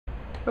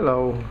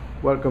Hello,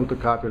 welcome to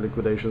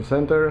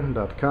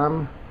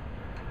CopierLiquidationCenter.com.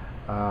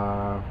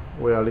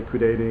 We are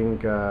liquidating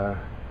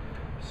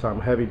some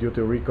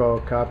heavy-duty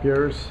Ricoh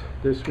copiers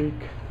this week.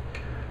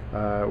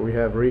 We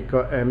have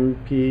Ricoh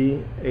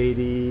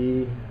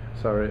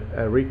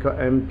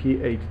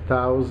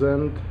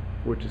MP8002,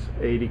 which is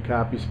 80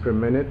 copies per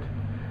minute.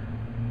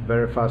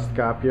 Very fast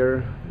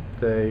copier.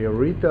 They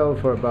retail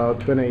for about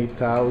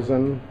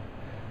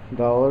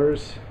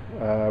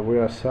 $28,000. We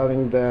are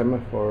selling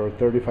them for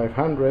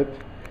 $3,500.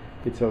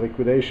 It's a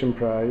liquidation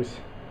price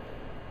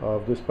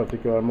of this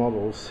particular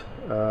models.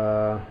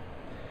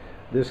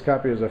 This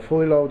copier is a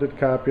fully loaded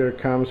copier,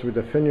 comes with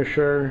a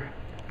finisher,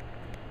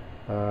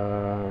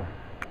 3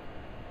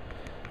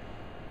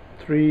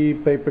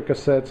 paper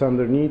cassettes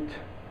underneath,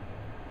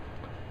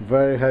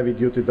 very heavy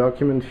duty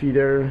document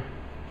feeder.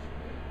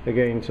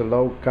 Again, it's a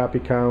low copy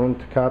count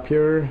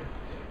copier.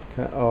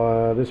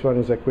 This one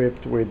is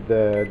equipped with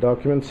the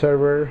document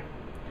server,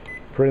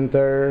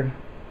 printer,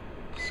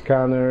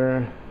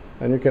 scanner,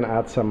 and you can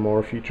add some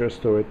more features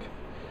to it.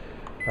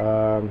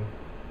 You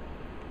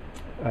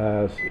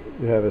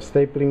have a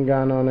stapling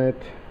gun on it.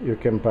 You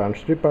can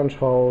punch 3 punch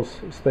holes,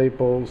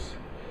 staples,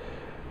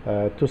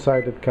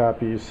 2-sided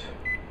copies.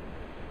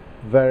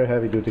 Very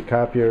heavy duty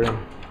copier.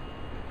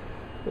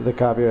 The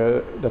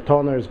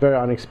toner is very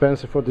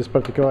inexpensive for this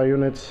particular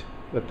units.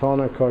 The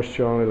toner costs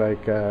you only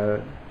like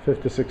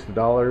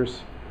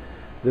 $50–60.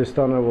 This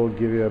toner will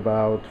give you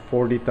about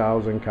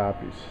 40,000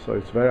 copies, so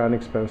it's very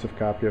inexpensive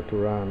copier to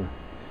run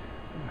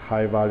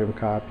high volume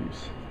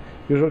copies.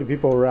 Usually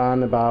people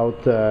run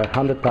about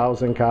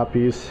 100,000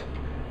 copies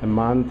a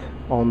month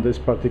on this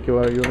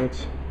particular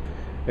units.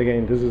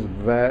 Again, this is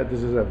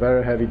a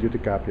very heavy duty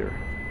copier.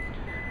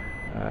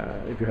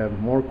 If you have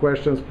more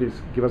questions,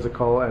 please give us a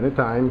call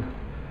anytime.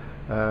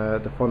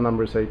 The phone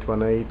number is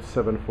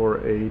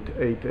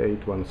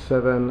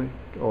 818-748-8817,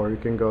 or you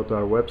can go to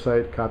our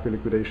website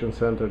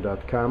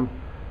CopierLiquidationCenter.com.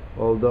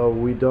 although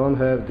we don't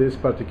have this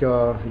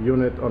particular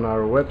unit on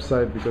our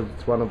website because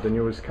it's one of the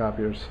newest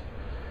copiers.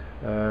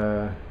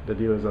 The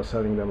dealers are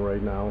selling them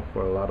right now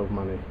for a lot of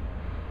money.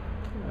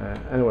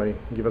 Anyway,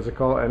 give us a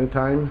call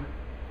anytime,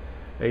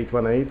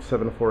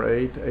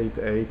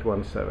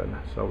 818-748-8817,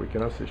 so we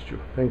can assist you.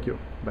 Thank you.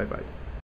 Bye bye.